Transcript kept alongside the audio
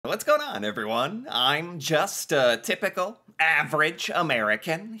What's going on, everyone? I'm just a typical, average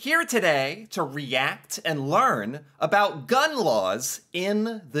American here today to react and learn about gun laws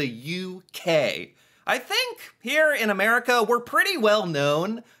in the UK. I think here in America, we're pretty well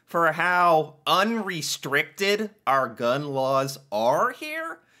known for how unrestricted our gun laws are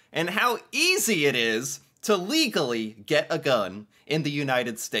here and how easy it is to legally get a gun in the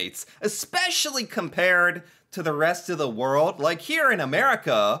United States, especially compared to the rest of the world. Like here in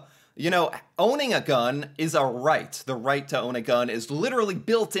America, owning a gun is a right. The right to own a gun is literally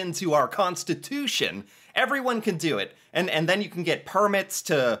built into our Constitution. Everyone can do it. And then you can get permits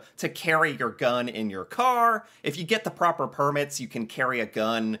to carry your gun in your car. If you get the proper permits, you can carry a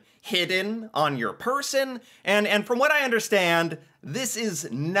gun hidden on your person. And from what I understand, this is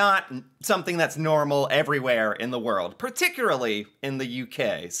not something that's normal everywhere in the world, particularly in the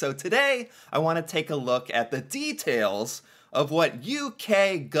UK. So today, I want to take a look at the details of what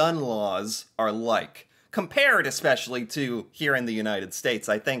UK gun laws are like, compared especially to here in the United States.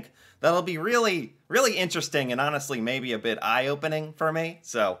 I think that'll be really, really interesting and honestly maybe a bit eye-opening for me.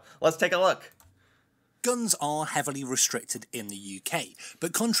 So let's take a look. Guns are heavily restricted in the UK,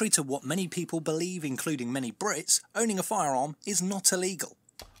 but contrary to what many people believe, including many Brits, owning a firearm is not illegal.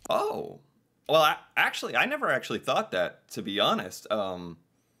 Oh, well, I never actually thought that, to be honest.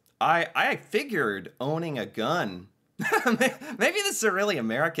 I figured owning a gun, maybe this is a really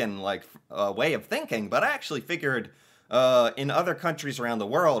American way of thinking, but I actually figured in other countries around the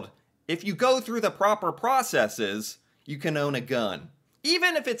world, if you go through the proper processes, you can own a gun.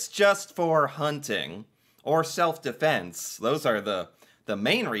 Even if it's just for hunting or self-defense. Those are the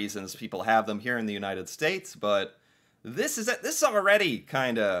main reasons people have them here in the United States, but this is already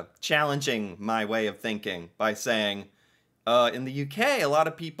kind of challenging my way of thinking by saying, in the UK, a lot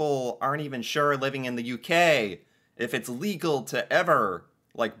of people aren't even sure living in the UK if it's legal to ever,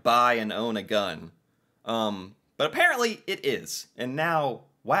 buy and own a gun. But apparently it is. And now,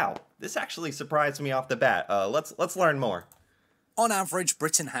 wow, this actually surprised me off the bat. Let's learn more. On average,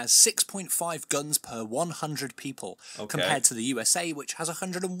 Britain has 6.5 guns per 100 people, compared to the USA, which has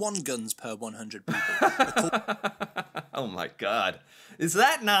 101 guns per 100 people. Oh my God. Does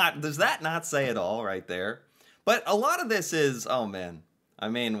that not say it all right there? But a lot of this is, oh man, I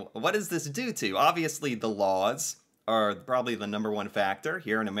mean, what does this do to? Obviously, the laws are probably the number one factor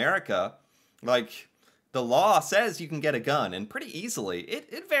here in America. The law says you can get a gun, and pretty easily.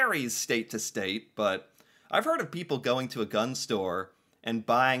 It varies state to state, but I've heard of people going to a gun store and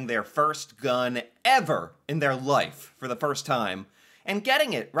buying their first gun ever in their life for the first time and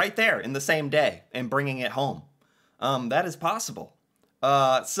getting it right there in the same day and bringing it home. That is possible.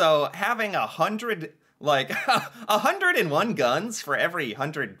 So having 101 guns for every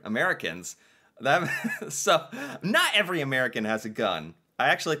 100 Americans, so not every American has a gun. I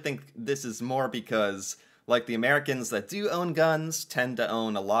actually think this is more because the Americans that do own guns tend to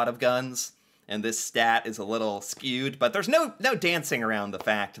own a lot of guns. And this stat is a little skewed, but there's no dancing around the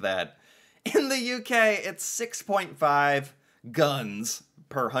fact that in the UK, it's 6.5 guns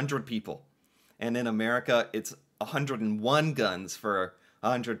per 100 people. And in America, it's 101 guns for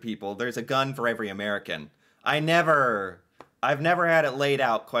 100 people. There's a gun for every American. I've never had it laid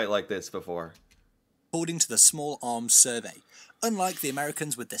out quite like this before. According to the Small Arms Survey, unlike the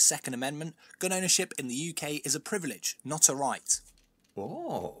Americans with the Second Amendment, gun ownership in the UK is a privilege, not a right.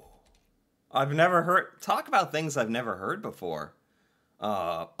 Oh. Talk about things I've never heard before.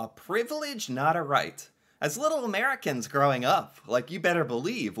 A privilege, not a right. As little Americans growing up, you better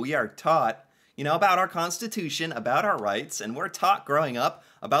believe we are taught, about our Constitution, about our rights, and we're taught growing up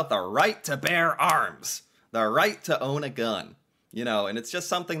about the right to bear arms, the right to own a gun, and it's just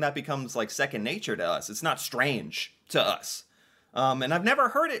something that becomes second nature to us. It's not strange to us. And I've never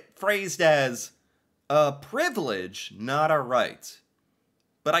heard it phrased as a privilege, not a right.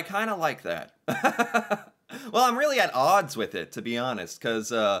 But I kind of like that. Well, I'm really at odds with it, to be honest, because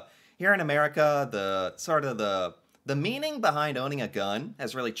here in America, the meaning behind owning a gun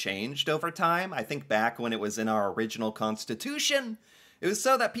has really changed over time. I think back when it was in our original Constitution, it was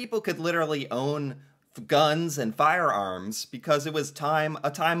so that people could literally own guns and firearms because it was a time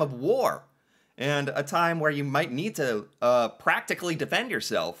of war and a time where you might need to practically defend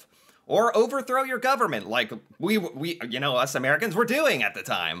yourself. Or overthrow your government, like we us Americans were doing at the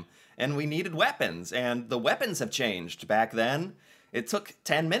time. And we needed weapons, and the weapons have changed. Back then, it took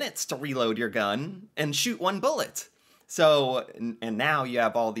 10 minutes to reload your gun and shoot one bullet. So, and now you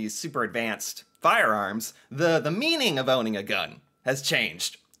have all these super advanced firearms. The meaning of owning a gun has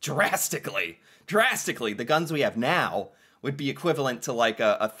changed drastically. Drastically. The guns we have now would be equivalent to a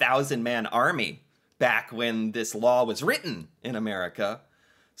 1,000-man army back when this law was written in America.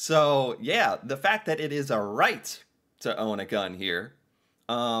 So, yeah, the fact that it is a right to own a gun here,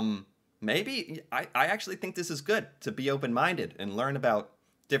 maybe I actually think this is good to be open-minded and learn about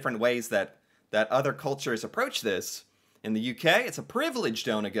different ways that other cultures approach this. In the UK, it's a privilege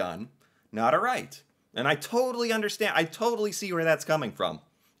to own a gun, not a right. And I totally understand. I totally see where that's coming from.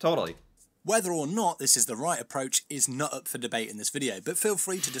 Totally. Whether or not this is the right approach is not up for debate in this video, but feel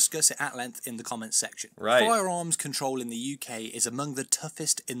free to discuss it at length in the comments section. Right. Firearms control in the UK is among the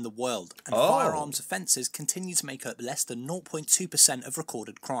toughest in the world, and firearms offences continue to make up less than 0.2% of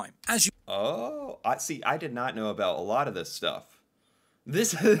recorded crime. I did not know about a lot of this stuff.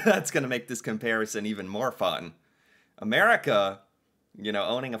 That's going to make this comparison even more fun. America,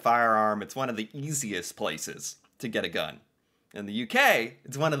 owning a firearm, it's one of the easiest places to get a gun. In the UK,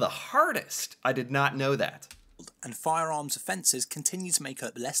 it's one of the hardest. I did not know that. And firearms offences continue to make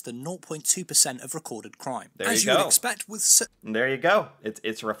up less than 0.2% of recorded crime. As you would expect with... There you go.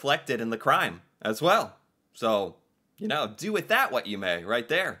 It's reflected in the crime as well. So, do with that what you may, right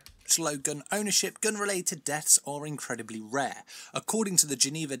there. Low gun ownership, gun-related deaths are incredibly rare. According to the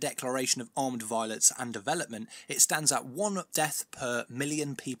Geneva Declaration of Armed Violence and Development, it stands at 1 death per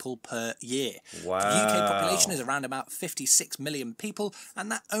million people per year. Wow. The UK population is around about 56 million people,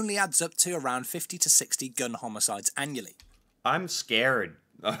 and that only adds up to around 50 to 60 gun homicides annually. I'm scared.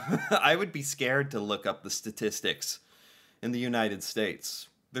 I would be scared to look up the statistics in the United States.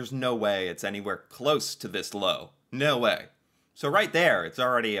 There's no way it's anywhere close to this low. No way. So right there, it's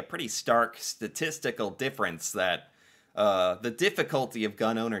already a pretty stark statistical difference that the difficulty of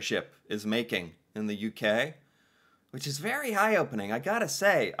gun ownership is making in the UK, which is very eye-opening. I gotta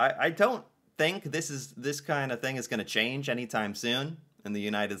say, I don't think this kind of thing is going to change anytime soon in the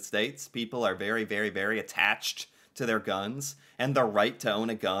United States. People are very, very, very attached to their guns and the right to own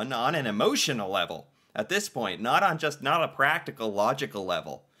a gun on an emotional level at this point, not a practical, logical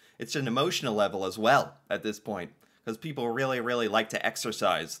level. It's an emotional level as well at this point, because people really, really like to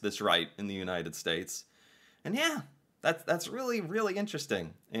exercise this right in the United States. And yeah, that's really, really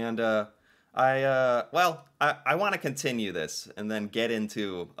interesting. And I want to continue this and then get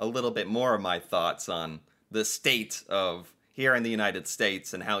into a little bit more of my thoughts on the state of here in the United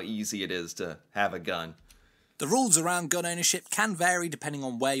States and how easy it is to have a gun. The rules around gun ownership can vary depending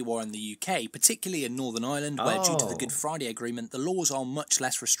on where you are in the UK, particularly in Northern Ireland, where due to the Good Friday Agreement, the laws are much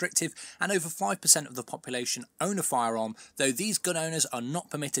less restrictive and over 5% of the population own a firearm, though these gun owners are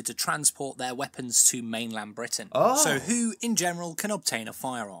not permitted to transport their weapons to mainland Britain. So who, in general, can obtain a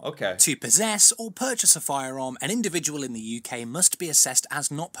firearm? To possess or purchase a firearm, an individual in the UK must be assessed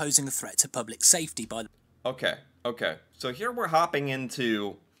as not posing a threat to public safety by the... Okay. So here we're hopping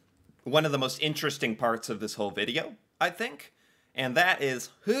into one of the most interesting parts of this whole video, I think, and that is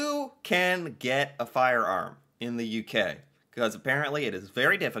who can get a firearm in the UK, because apparently it is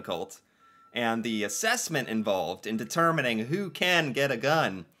very difficult, and the assessment involved in determining who can get a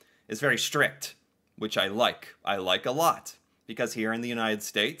gun is very strict, which I like a lot, because here in the United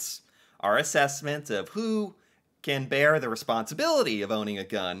States, our assessment of who can bear the responsibility of owning a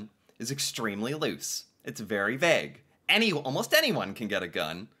gun is extremely loose. It's very vague. Almost anyone can get a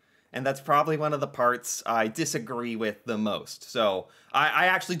gun, and that's probably one of the parts I disagree with the most. So I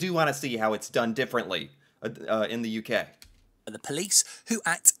actually do want to see how it's done differently in the UK. The police, who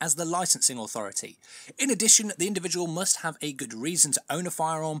act as the licensing authority. In addition, the individual must have a good reason to own a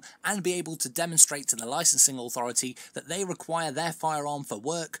firearm and be able to demonstrate to the licensing authority that they require their firearm for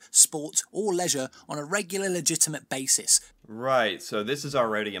work, sport, or leisure on a regular, legitimate basis. Right, so this is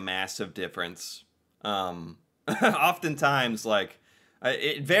already a massive difference. Oftentimes,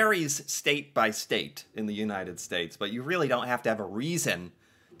 it varies state by state in the United States, but you really don't have to have a reason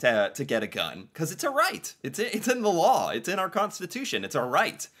to get a gun, because it's a right. It's in the law. It's in our Constitution. It's a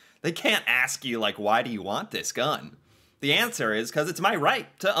right. They can't ask you, why do you want this gun? The answer is, because it's my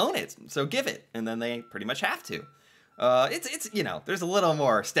right to own it, so give it. And then they pretty much have to. There's a little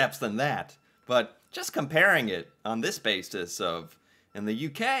more steps than that. But just comparing it on this basis of, in the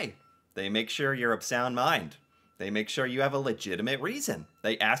UK, they make sure you're of sound mind. They make sure you have a legitimate reason.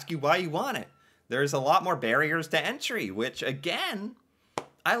 They ask you why you want it. There's a lot more barriers to entry, which, again,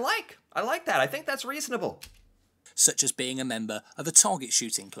 I like. I like that. I think that's reasonable. Such as being a member of a target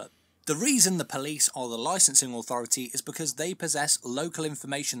shooting club. The reason the police are the licensing authority is because they possess local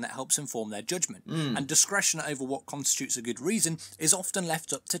information that helps inform their judgment, and discretion over what constitutes a good reason is often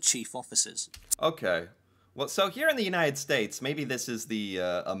left up to chief officers. Okay. Well, so here in the United States, maybe this is the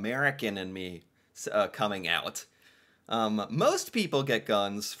American in me coming out. Most people get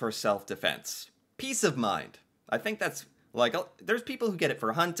guns for self-defense. Peace of mind. I think that's, there's people who get it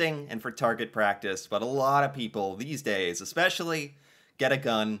for hunting and for target practice, but a lot of people these days, especially, get a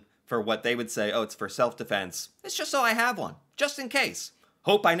gun for what they would say, oh, it's for self-defense. It's just so I have one, just in case.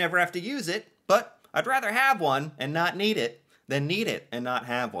 Hope I never have to use it, but I'd rather have one and not need it than need it and not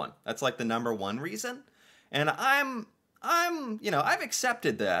have one. That's like the number one reason. And I'm, I've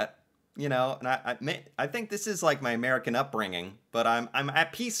accepted that, and I think this is like my American upbringing, but I'm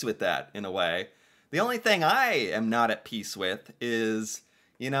at peace with that in a way. The only thing I am not at peace with is,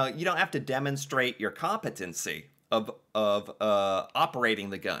 you don't have to demonstrate your competency of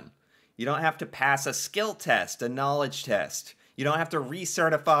operating the gun. You don't have to pass a skill test, a knowledge test. You don't have to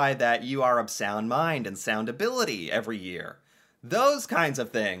recertify that you are of sound mind and sound ability every year. Those kinds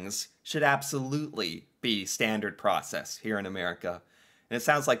of things should absolutely be standard process here in America. And it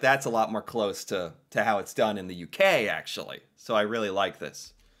sounds like that's a lot more close to how it's done in the UK, actually. So I really like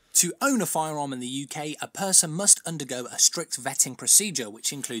this. To own a firearm in the UK, a person must undergo a strict vetting procedure,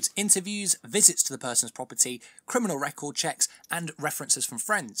 which includes interviews, visits to the person's property, criminal record checks, and references from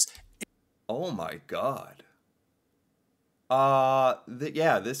friends. Oh my god.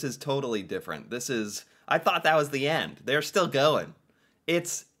 This is totally different. I thought that was the end. They're still going.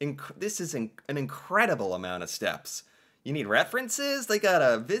 This is an incredible amount of steps. You need references? They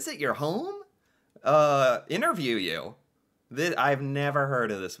gotta visit your home? Interview you? I've never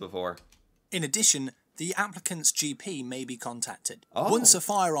heard of this before. In addition, the applicant's GP may be contacted. Oh. Once a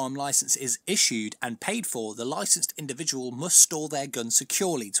firearm license is issued and paid for, the licensed individual must store their gun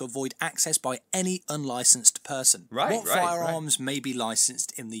securely to avoid access by any unlicensed person. What firearms may be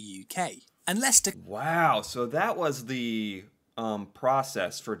licensed in the UK? Wow, so that was the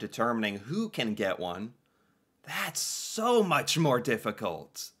process for determining who can get one. That's so much more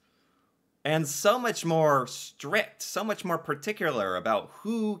difficult. And so much more strict, so much more particular about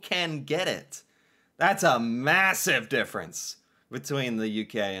who can get it. That's a massive difference between the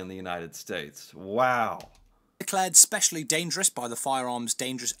UK and the United States. Wow. Declared specially dangerous by the Firearms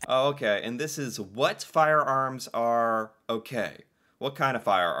Dangerous... Oh, okay, and this is what firearms are okay. What kind of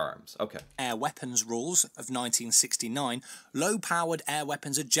firearms? Okay. Air weapons rules of 1969, low-powered air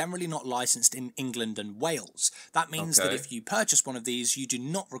weapons are generally not licensed in England and Wales. That means that if you purchase one of these, you do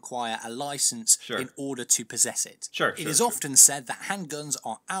not require a license in order to possess it. It is often said that handguns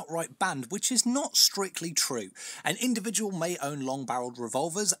are outright banned, which is not strictly true. An individual may own long-barreled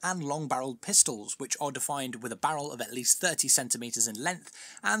revolvers and long-barreled pistols, which are defined with a barrel of at least 30 centimetres in length,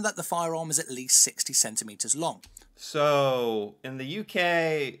 and that the firearm is at least 60 centimetres long. So, in the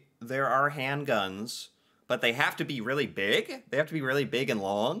UK, there are handguns, but they have to be really big? They have to be really big and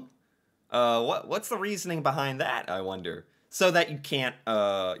long? What's the reasoning behind that, I wonder? So that you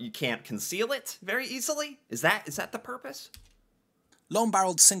can't conceal it very easily? Is that the purpose?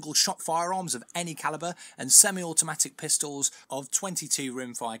 Long-barreled single-shot firearms of any caliber and semi-automatic pistols of .22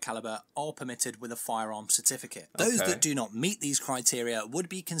 rimfire caliber are permitted with a firearm certificate. Those that do not meet these criteria would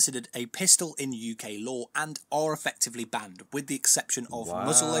be considered a pistol in UK law and are effectively banned, with the exception of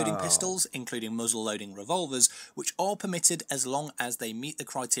muzzle-loading pistols, including muzzle-loading revolvers, which are permitted as long as they meet the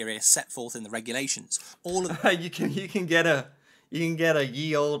criteria set forth in the regulations. All of you can get a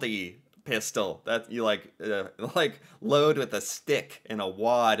ye olde pistol that you like load with a stick and a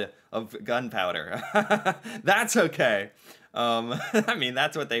wad of gunpowder. That's okay. I mean,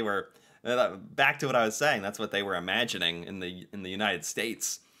 that's what they were. Back to what I was saying. That's what they were imagining in the United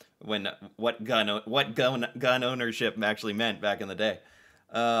States when what gun ownership actually meant back in the day.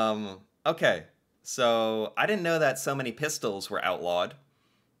 Okay, so I didn't know that so many pistols were outlawed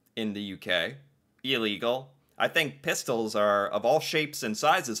in the UK. Illegal. I think pistols are of all shapes and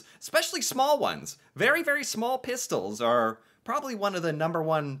sizes, especially small ones. Very, very small pistols are probably one of the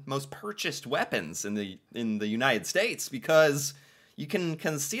 #1 most purchased weapons in the United States because you can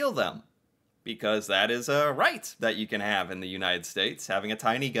conceal them. Because that is a right that you can have in the United States, having a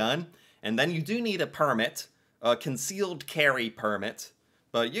tiny gun. And then you do need a permit, a concealed carry permit.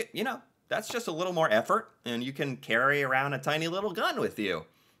 But, you know, that's just a little more effort, and you can carry around a tiny little gun with you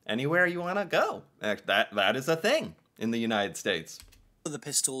anywhere you want to go. That is a thing in the United States. The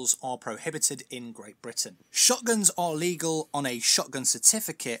pistols are prohibited in Great Britain. Shotguns are legal on a shotgun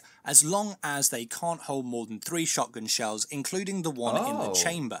certificate as long as they can't hold more than 3 shotgun shells, including the one in the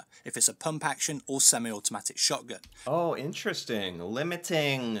chamber, if it's a pump action or semi-automatic shotgun. Oh, interesting.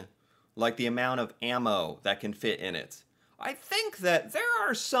 Limiting, like, the amount of ammo that can fit in it. I think that there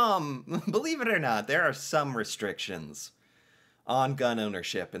are some, believe it or not, there are some restrictions on gun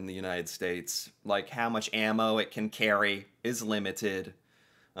ownership in the United States. Like how much ammo it can carry is limited.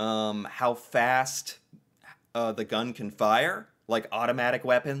 How fast the gun can fire, like automatic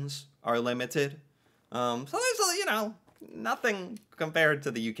weapons, are limited. So there's, you know, nothing compared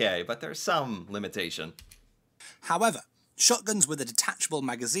to the UK, but there's some limitation. However, Shotguns with a detachable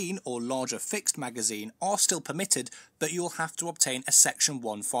magazine or larger fixed magazine are still permitted, but you'll have to obtain a Section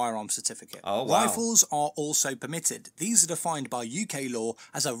 1 firearm certificate. Oh, wow. Rifles are also permitted. These are defined by UK law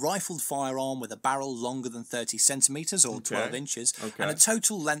as a rifled firearm with a barrel longer than 30 centimetres or 12 inches, and a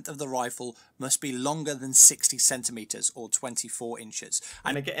total length of the rifle must be longer than 60 centimetres or 24 inches.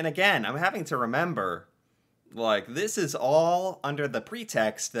 And again, I'm having to remember, like, this is all under the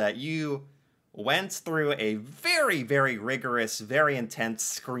pretext that you went through a very, very rigorous, very intense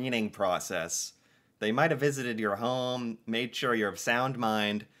screening process. They might have visited your home, made sure you're of sound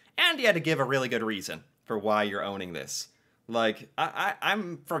mind, and you had to give a really good reason for why you're owning this. Like,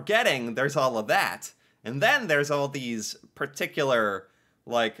 I'm forgetting there's all of that. And then there's all these particular,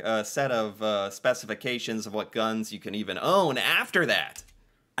 like, set of specifications of what guns you can even own after that.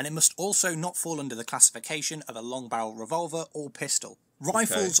 And it must also not fall under the classification of a long barrel revolver or pistol.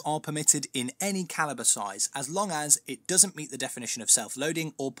 Rifles are permitted in any caliber size, as long as it doesn't meet the definition of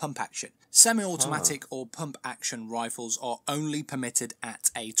self-loading or pump action. Semi-automatic or pump action rifles are only permitted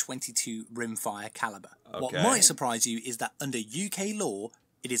at a .22 rimfire caliber. What might surprise you is that under UK law,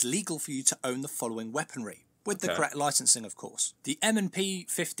 it is legal for you to own the following weaponry, with the correct licensing, of course. The M&P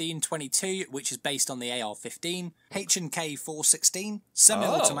 1522, which is based on the AR-15, H&K 416,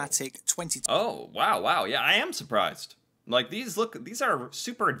 semi-automatic 22... Oh, wow, yeah, I am surprised. Like, these are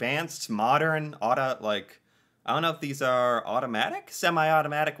super advanced, modern, I don't know if these are automatic,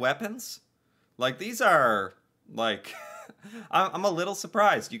 semi-automatic weapons. Like, these are, like, I'm a little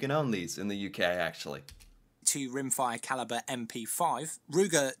surprised you can own these in the UK, actually. Rimfire caliber MP5,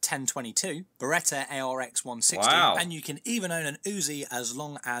 Ruger 1022, Beretta ARX 160, and you can even own an Uzi as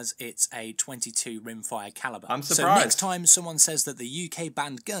long as it's a .22 rimfire caliber. I'm surprised. So next time someone says that the UK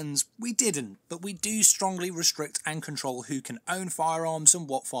banned guns, we didn't, but we do strongly restrict and control who can own firearms and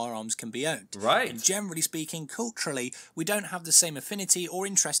what firearms can be owned. Right. And generally speaking, culturally, we don't have the same affinity or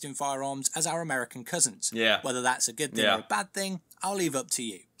interest in firearms as our American cousins. Yeah. Whether that's a good thing or a bad thing, I'll leave up to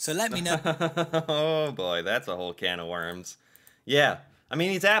you. So let me know. Oh boy, that's a whole can of worms. Yeah, I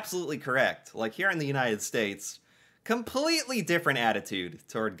mean, he's absolutely correct. Like, here in the United States, completely different attitude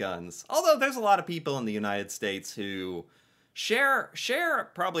toward guns. Although there's a lot of people in the United States who share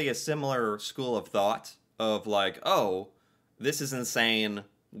probably a similar school of thought of like, oh, this is insane,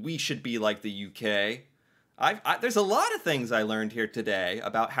 we should be like the UK. There's a lot of things I learned here today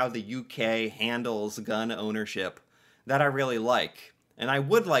about how the UK handles gun ownership that I really like, and I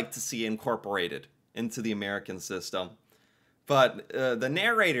would like to see incorporated into the American system. But the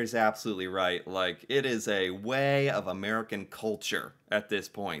narrator's absolutely right. Like, it is a way of American culture at this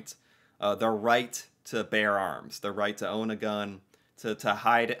point. The right to bear arms, the right to own a gun, to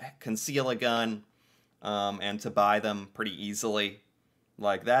conceal a gun, and to buy them pretty easily.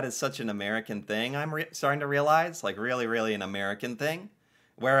 Like, that is such an American thing, I'm starting to realize. Like, really, really an American thing.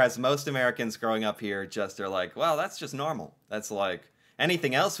 Whereas most Americans growing up here just are like, well, that's just normal. That's like,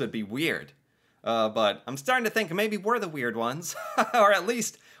 anything else would be weird. But I'm starting to think maybe we're the weird ones. Or at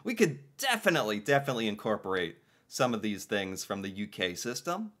least we could definitely incorporate some of these things from the UK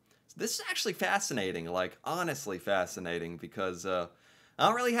system. So this is actually fascinating, like honestly fascinating, because I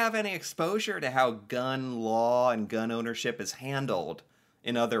don't really have any exposure to how gun law and gun ownership is handled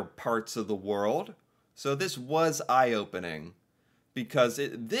in other parts of the world. So this was eye-opening. Because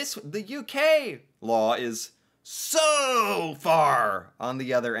the UK law is so far on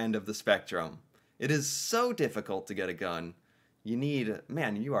the other end of the spectrum. It is so difficult to get a gun.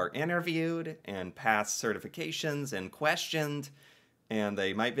 You are interviewed and pass certifications and questioned, and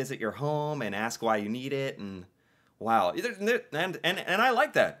they might visit your home and ask why you need it, and wow. And I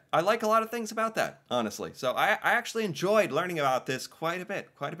like that. I like a lot of things about that, honestly. So I actually enjoyed learning about this quite a bit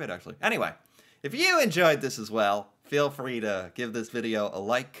actually. Anyway, if you enjoyed this as well, feel free to give this video a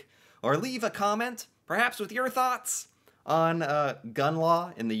like or leave a comment, perhaps with your thoughts on gun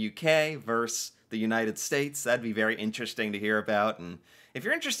law in the UK versus the United States. That'd be very interesting to hear about. And if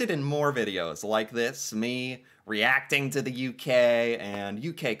you're interested in more videos like this, me reacting to the UK and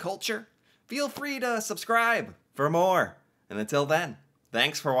UK culture, feel free to subscribe for more. And until then,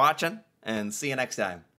 thanks for watching, and see you next time.